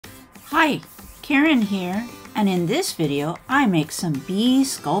Hi, Karen here, and in this video I make some bee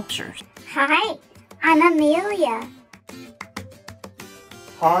sculptures. Hi, I'm Amelia.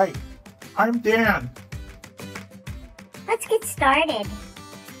 Hi, I'm Dan. Let's get started.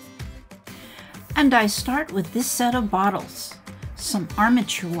 And I start with this set of bottles, some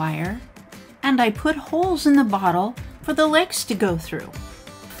armature wire, and I put holes in the bottle for the legs to go through.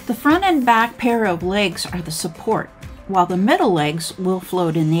 The front and back pair of legs are the support, while the middle legs will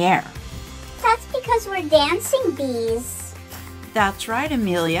float in the air. That's because we're dancing bees. That's right,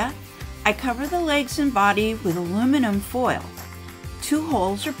 Amelia. I cover the legs and body with aluminum foil. 2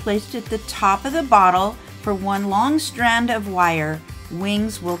 holes are placed at the top of the bottle for one long strand of wire.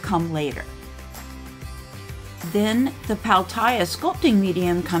 Wings will come later. Then the Pal Tiya sculpting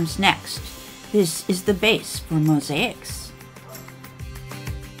medium comes next. This is the base for mosaics.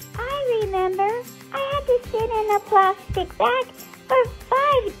 I remember I had to sit in a plastic bag for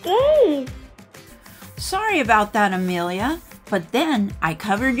 5 days. Sorry about that, Amelia, but then I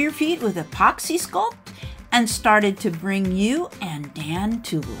covered your feet with Apoxie Sculpt and started to bring you and Dan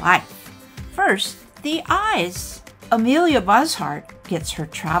to life. First, the eyes. Amelia Buzzheart gets her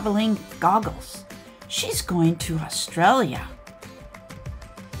traveling goggles. She's going to Australia.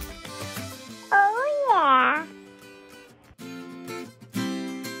 Oh yeah.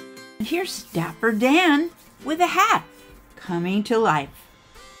 And here's Dapper Dan with a hat coming to life.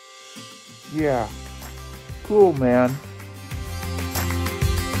 Yeah, cool, man.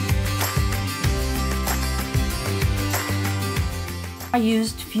 I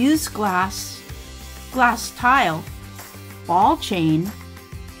used fused glass tile, ball chain,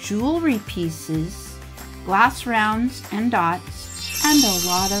 jewelry pieces, glass rounds and dots, and a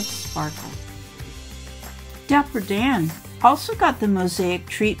lot of sparkle. Dapper Dan also got the mosaic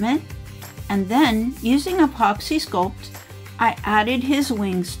treatment, and then using Apoxie Sculpt, I added his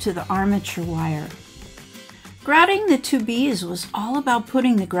wings to the armature wire. Grouting the 2 bees was all about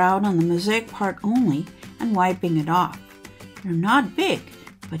putting the grout on the mosaic part only and wiping it off. They're not big,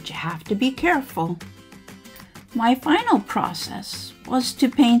 but you have to be careful. My final process was to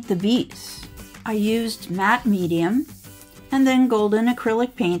paint the bees. I used matte medium and then golden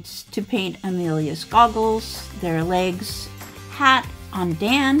acrylic paints to paint Amelia's goggles, their legs, hat on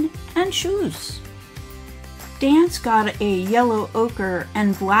Dan, and shoes. Dan's got a yellow ochre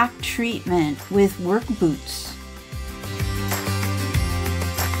and black treatment with work boots.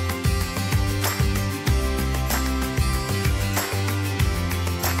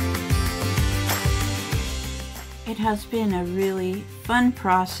 It has been a really fun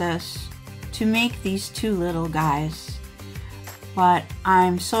process to make these 2 little guys, but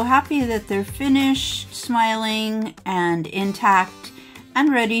I'm so happy that they're finished, smiling and intact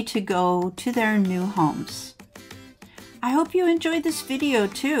and ready to go to their new homes. I hope you enjoyed this video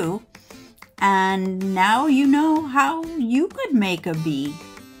too, and now you know how you could make a bee.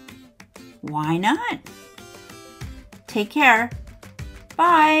 Why not? Take care.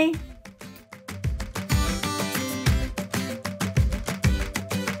 Bye.